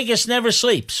to Vegas Never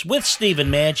Sleeps with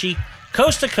Stephen Maggi,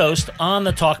 coast to coast on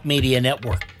the Talk Media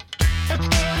Network. Let's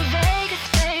go to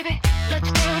Vegas, baby.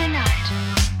 Let's go tonight.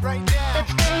 Right now.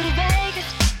 Let's go to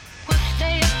Vegas. We'll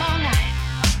stay up all night.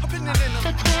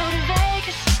 Let's go to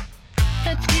Vegas.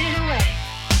 Let's get away.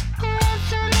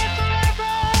 Once and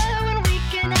forever when we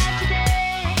can have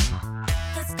today.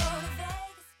 Let's go to Vegas.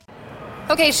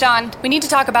 Okay, Sean, we need to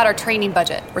talk about our training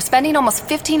budget. We're spending almost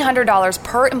 $1,500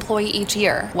 per employee each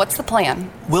year. What's the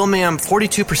plan? Well, ma'am,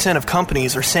 42% of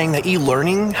companies are saying that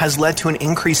e-learning has led to an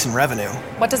increase in revenue.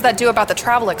 What does that do about the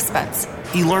travel expense?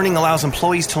 E-learning allows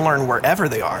employees to learn wherever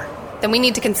they are. Then we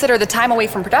need to consider the time away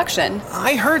from production.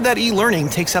 I heard that e-learning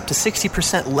takes up to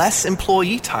 60% less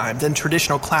employee time than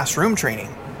traditional classroom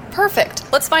training. Perfect.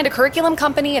 Let's find a curriculum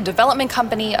company, a development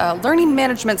company, a learning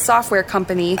management software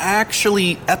company.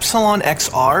 Actually, Epsilon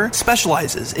XR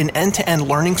specializes in end-to-end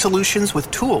learning solutions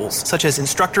with tools such as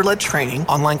instructor-led training,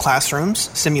 online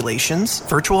classrooms, simulations,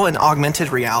 virtual and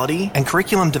augmented reality, and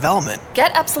curriculum development.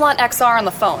 Get Epsilon XR on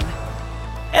the phone.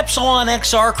 Epsilon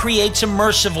XR creates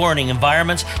immersive learning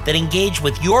environments that engage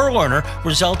with your learner,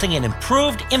 resulting in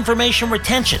improved information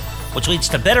retention, which leads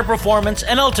to better performance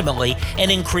and ultimately an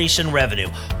increase in revenue.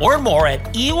 Learn more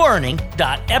at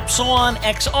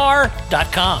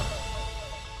elearning.epsilonxr.com.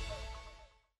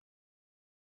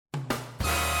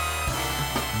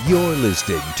 You're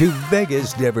listening to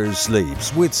Vegas Never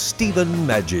Sleeps with Stephen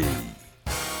Maggi.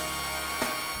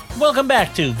 Welcome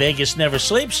back to Vegas Never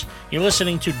Sleeps. You're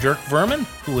listening to Dirk Vermin,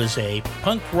 who is a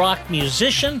punk rock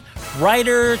musician,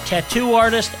 writer, tattoo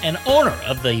artist, and owner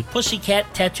of the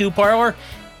Pussycat Tattoo Parlor.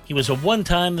 He was at one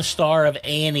time the star of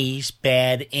A&E's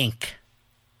Bad Ink.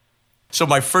 So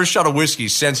my first shot of whiskey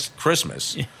since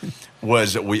Christmas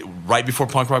was right before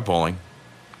Punk Rock Bowling.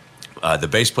 The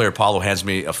bass player, Paulo, hands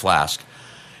me a flask.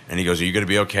 And he goes, are you going to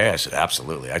be okay? I said,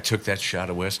 absolutely. I took that shot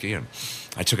of whiskey, and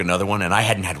I took another one, and I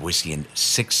hadn't had whiskey in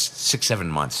 7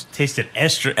 months. Tasted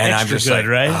extra I'm just good, like,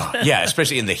 right? Oh. Yeah,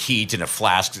 especially in the heat in a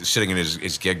flask sitting in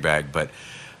his gig bag. But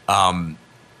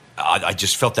I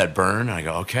just felt that burn, and I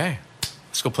go, okay,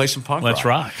 let's go play some punk rock. Let's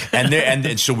rock.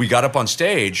 and so we got up on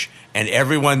stage, and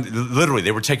everyone, literally,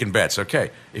 they were taking bets.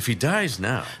 Okay, if he dies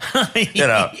now,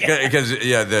 because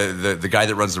the guy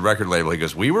that runs the record label, he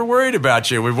goes, we were worried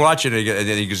about you. We're watching it, and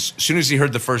then he goes, as soon as he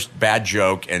heard the first bad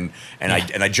joke,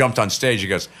 I jumped on stage, he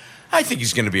goes, I think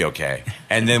he's going to be okay.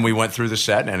 And then we went through the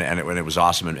set, and it was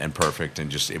awesome and perfect,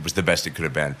 and just it was the best it could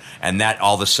have been. And that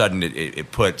all of a sudden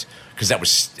it put, because that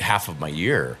was half of my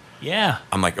year. Yeah,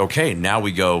 I'm like, okay, now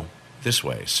we go this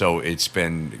way. So it's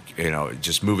been,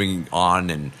 just moving on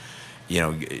and,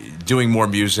 doing more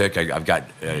music. I've got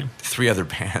 3 other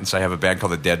bands. I have a band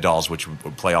called the Dead Dolls, which we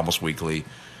play almost weekly,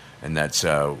 and that's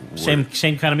same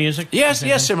kind of music. Yes,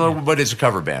 similar, but it's a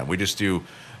cover band. We just do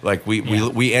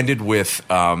we ended with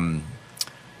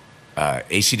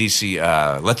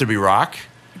AC/DC, Let There Be Rock,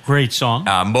 great song,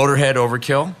 Motorhead,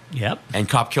 Overkill, yep, and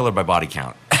Cop Killer by Body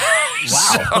Count.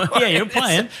 Wow! Yeah, you're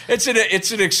playing. It's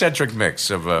an eccentric mix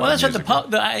of. Well, that's music.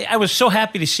 what I was so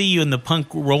happy to see you in the punk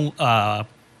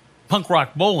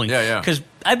rock bowling. Yeah. Because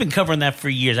I've been covering that for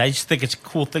years. I just think it's a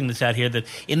cool thing that's out here that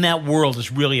in that world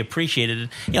is really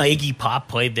appreciated. Iggy Pop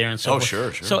played there and so forth.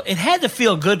 Sure. So it had to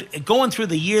feel good going through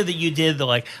the year that you did.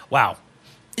 Wow.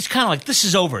 It's kind of like, this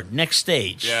is over, next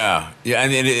stage. Yeah,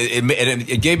 and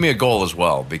it gave me a goal as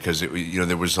well, because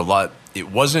there was a lot.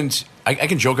 It wasn't. I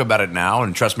can joke about it now,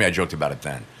 and trust me, I joked about it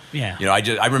then. Yeah.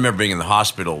 I remember being in the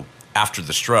hospital after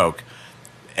the stroke,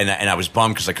 and I was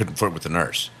bummed because I couldn't flirt with the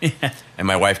nurse. And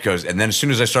my wife goes, and then as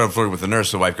soon as I started flirting with the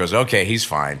nurse, the wife goes, okay, he's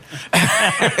fine.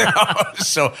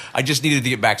 So I just needed to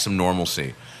get back some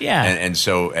normalcy. Yeah.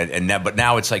 And now, but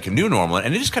now it's like a new normal,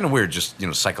 and it is kind of weird, just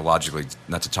psychologically,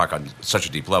 not to talk on such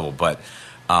a deep level, but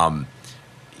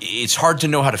it's hard to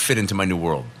know how to fit into my new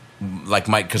world,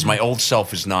 because my old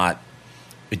self is not.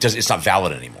 It's not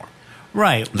valid anymore.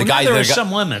 Right. There are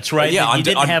some limits, right? Yeah, that you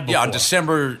didn't have before. Yeah, on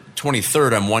December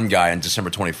 23rd, I'm one guy. On December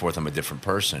 24th, I'm a different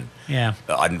person. Yeah.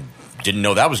 I didn't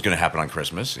know that was going to happen on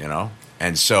Christmas,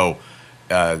 and so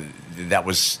that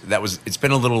was. It's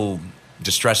been a little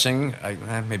distressing.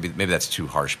 Maybe that's too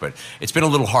harsh, but it's been a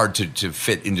little hard to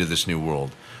fit into this new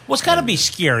world. Well, it's got to be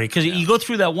scary because you go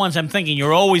through that once. I'm thinking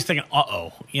you're always thinking,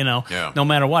 no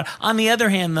matter what. On the other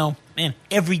hand, though, man,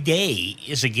 every day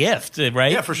is a gift,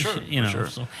 right? Yeah, for sure.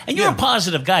 So, and you're a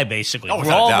positive guy, basically. Oh,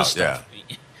 without doubt, stuff.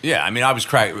 Yeah. I mean, I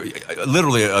was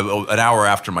literally an hour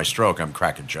after my stroke, I'm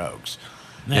cracking jokes.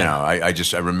 Yeah.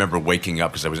 I remember waking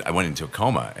up because I went into a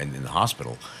coma in the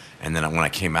hospital, and then when I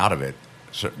came out of it.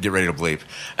 So get ready to bleep.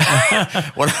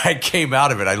 When I came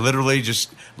out of it, I literally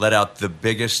just let out the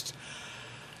biggest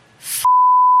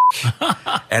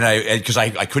and because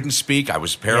I couldn't speak, I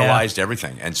was paralyzed,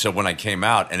 everything. And so when I came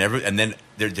out, and then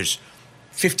there's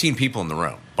 15 people in the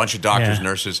room, a bunch of doctors,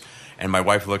 nurses, and my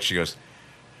wife looks, she goes,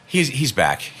 he's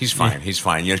back, he's fine, he's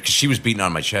fine. Because she was beating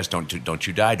on my chest, don't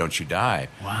you die, don't you die.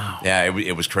 Wow. Yeah,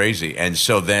 it was crazy. And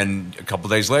so then a couple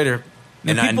days later.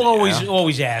 And people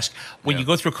always ask when you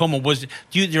go through a coma. Is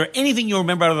there anything you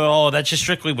remember out of it all that just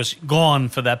strictly was gone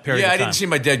for that period? Yeah, of time? I didn't see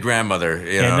my dead grandmother.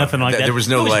 Nothing like that. There was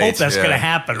no light. Hope that's going to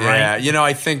happen, right? Yeah,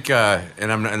 I think,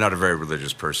 and I'm not a very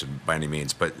religious person by any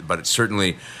means, but it's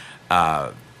certainly.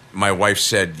 My wife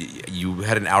said you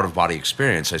had an out of body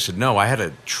experience. I said no, I had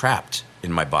a trapped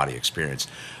in my body experience.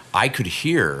 I could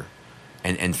hear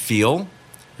and feel,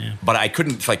 but I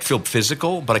couldn't feel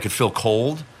physical. But I could feel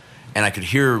cold. And I could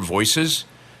hear voices,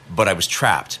 but I was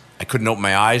trapped. I couldn't open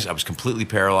my eyes. I was completely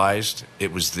paralyzed.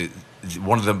 It was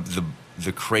one of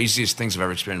the craziest things I've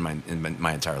ever experienced in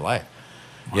my entire life.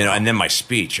 Wow. And then my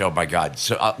speech. Oh my God!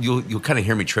 So you'll kind of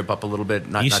hear me trip up a little bit.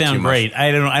 You sound great.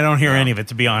 I don't hear any of it,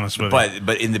 to be honest with you.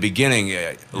 But in the beginning,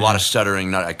 a lot of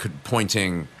stuttering. I could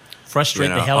pointing. Frustrate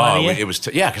the hell out of you. It was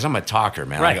because I'm a talker,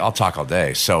 man. Right. I'll talk all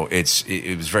day. So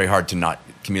it was very hard to not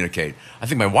communicate. I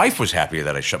think my wife was happy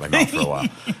that I shut my mouth for a while.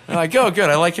 I'm like, oh, good.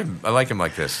 I like him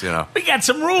like this. We got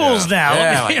some rules now.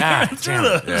 Yeah, through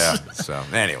those. Yeah. So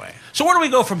anyway. So where do we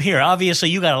go from here? Obviously,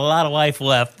 you got a lot of life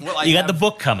left. Well, you got the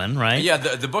book coming, right? Yeah,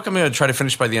 the book I'm going to try to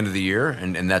finish by the end of the year,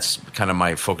 and that's kind of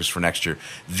my focus for next year.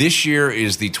 This year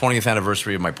is the 20th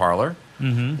anniversary of my parlor,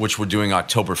 which we're doing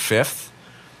October 5th.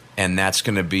 And that's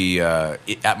going to be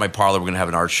at my parlor. We're going to have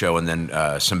an art show, and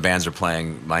then some bands are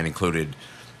playing, mine included,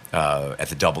 at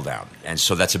the Double Down. And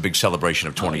so that's a big celebration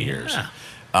of 20 years.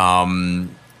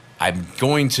 I'm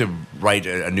going to write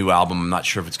a new album. I'm not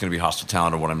sure if it's going to be Hostile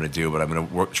Talent or what I'm going to do, but I'm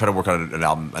going to try to work on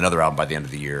another album by the end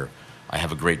of the year. I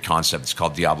have a great concept. It's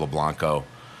called Diablo Blanco,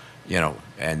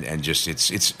 and just it's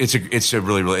going to be a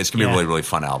really, really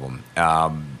fun album.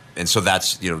 And so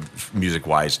that's, music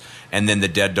wise. And then the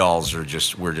Dead Dolls we're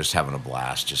just having a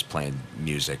blast, just playing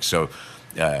music. So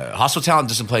Hostile Talent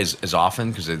doesn't play as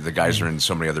often because the guys are in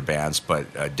so many other bands,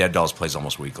 but Dead Dolls plays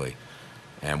almost weekly.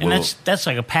 And that's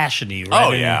like a passion to you, right?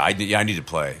 Oh, yeah. I need to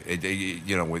play.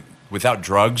 Without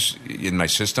drugs in my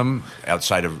system,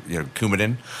 outside of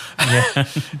Coumadin.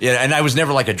 And I was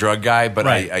never like a drug guy, but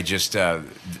right. I just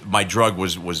my drug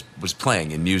was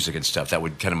playing in music and stuff. That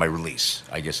would kind of my release,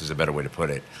 I guess, is a better way to put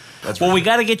it. We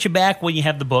got to get you back when you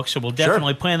have the book, so we'll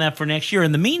definitely plan that for next year.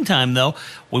 In the meantime, though,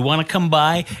 we want to come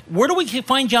by. Where do we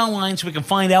find you online so we can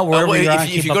find out wherever you are?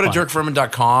 If you go to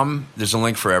DirkVerman.com, there's a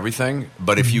link for everything.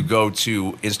 But if you go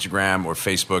to Instagram or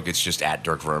Facebook, it's just at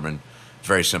Dirk Verman.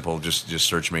 Very simple. Just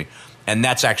search me, and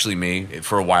that's actually me.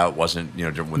 For a while, it wasn't.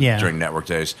 During network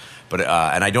days, but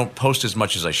and I don't post as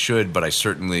much as I should. But I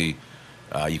certainly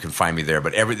you can find me there.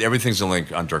 But everything's a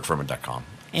link on DirkVerman.com.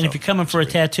 And if you're coming for a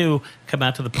tattoo, come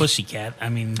out to the Pussycat. I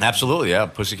mean, absolutely, yeah.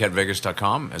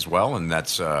 PussycatVegas.com as well, and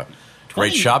that's a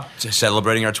great shop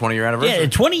celebrating our 20-year anniversary. Yeah,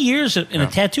 20 years in a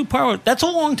tattoo parlor. That's a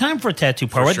long time for a tattoo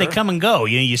parlor. Right? Sure. They come and go.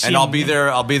 You see. And I'll be there.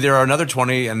 I'll be there another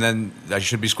 20, and then I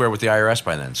should be square with the IRS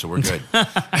by then. So we're good.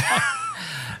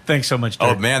 Thanks so much,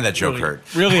 Dirk. Oh man, that joke hurt.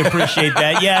 Really appreciate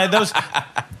that. Yeah,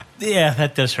 Yeah,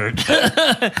 that does hurt.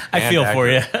 I feel for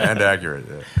you. And accurate.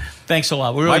 Yeah. Thanks a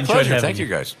lot. We really enjoyed having you. Thank you,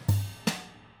 guys.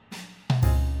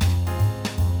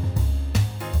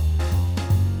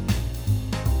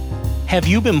 Have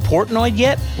you been Portnoyed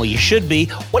yet? Well, you should be.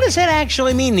 What does that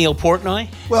actually mean, Neil Portnoy?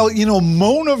 Well,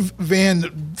 Mona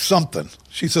Van something.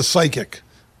 She's a psychic.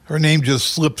 Her name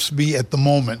just slips me at the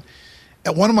moment.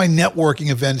 At one of my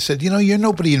networking events said, you're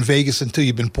nobody in Vegas until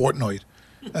you've been Portnoy.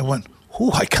 I went,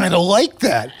 I kind of like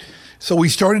that. So we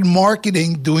started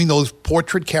marketing, doing those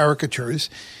portrait caricatures,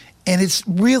 and it's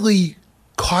really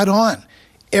caught on.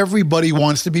 Everybody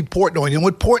wants to be Portnoy. And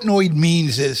what Portnoy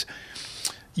means is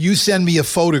you send me a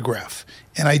photograph,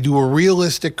 and I do a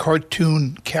realistic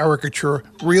cartoon caricature.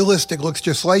 Realistic, looks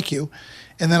just like you.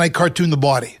 And then I cartoon the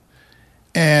body.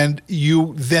 And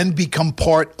you then become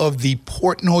part of the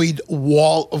Portnoy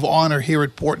Wall of Honor here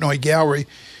at Portnoy Gallery,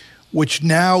 which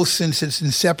now, since its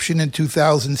inception in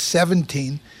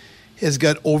 2017, has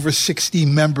got over 60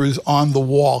 members on the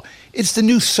wall. It's the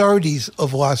new Sardi's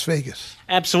of Las Vegas.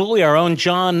 Absolutely. Our own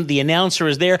John, the announcer,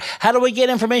 is there. How do we get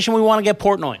information we want to get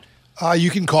Portnoy?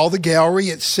 You can call the gallery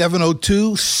at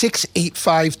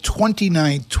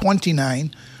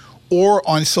 702-685-2929 or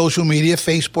on social media,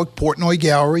 Facebook, Portnoy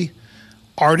Gallery,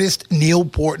 artist Neil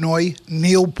Portnoy,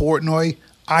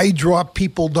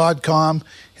 iDrawPeople.com,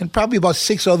 and probably about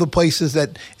 6 other places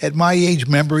that at my age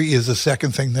memory is the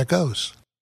second thing that goes.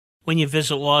 When you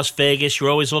visit Las Vegas,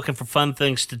 you're always looking for fun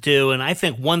things to do, and I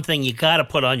think one thing you got to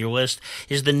put on your list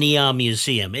is the Neon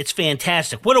Museum. It's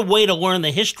fantastic. What a way to learn the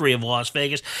history of Las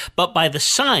Vegas, but by the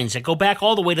signs that go back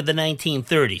all the way to the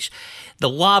 1930s. The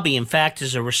lobby, in fact,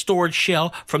 is a restored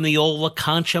shell from the old La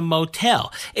Concha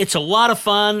Motel. It's a lot of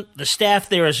fun. The staff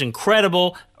there is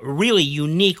incredible. A really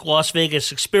unique Las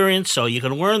Vegas experience, so you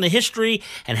can learn the history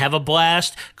and have a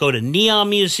blast. Go to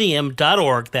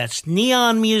neonmuseum.org. That's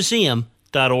neonmuseum.org.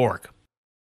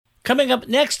 Coming up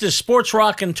next is Sports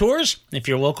Rockin' Tours. If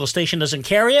your local station doesn't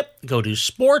carry it, go to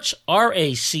Sports,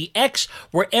 RACX,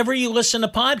 wherever you listen to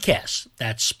podcasts.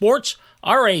 That's Sports,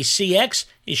 RACX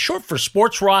is short for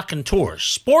Sports Rockin' Tours.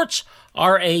 Sports,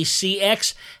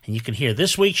 RACX, and you can hear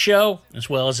this week's show as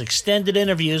well as extended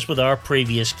interviews with our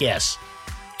previous guests.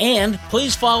 And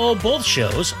please follow both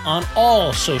shows on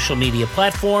all social media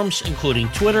platforms, including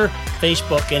Twitter,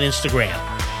 Facebook, and Instagram.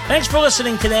 Thanks for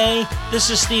listening today. This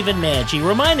is Stephen Maggi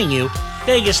reminding you,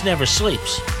 Vegas never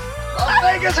sleeps. Las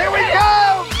Vegas, here we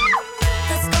go!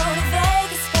 Let's go to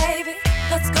Vegas, baby.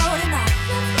 Let's go tonight.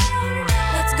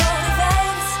 Let's go to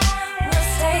Vegas. We'll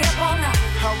stay up all night.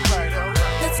 All right.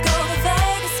 Let's go to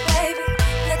Vegas, baby.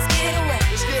 Let's get away.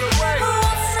 Who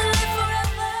wants to live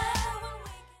forever?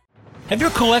 Have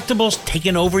your collectibles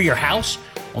taken over your house?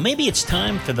 Well, maybe it's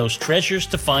time for those treasures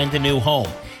to find a new home.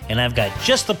 And I've got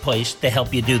just the place to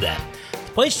help you do that. The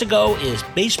place to go is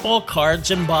Baseball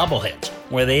Cards and Bobbleheads,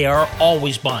 where they are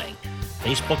always buying.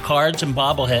 Baseball Cards and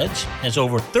Bobbleheads has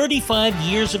over 35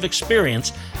 years of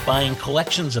experience buying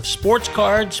collections of sports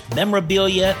cards,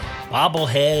 memorabilia,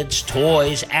 bobbleheads,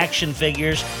 toys, action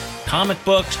figures, comic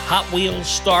books, Hot Wheels,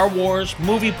 Star Wars,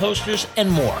 movie posters,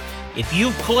 and more. If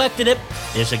you've collected it,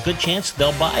 there's a good chance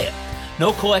they'll buy it.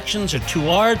 No collections are too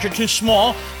large or too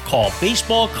small. Call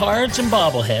Baseball Cards and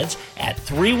Bobbleheads at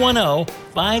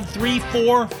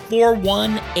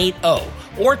 310-534-4180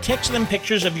 or text them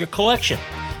pictures of your collection.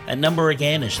 That number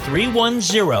again is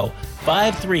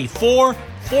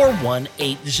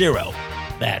 310-534-4180.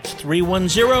 That's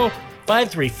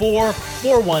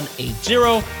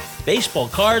 310-534-4180. Baseball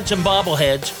Cards and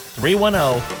Bobbleheads,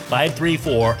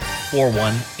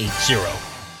 310-534-4180.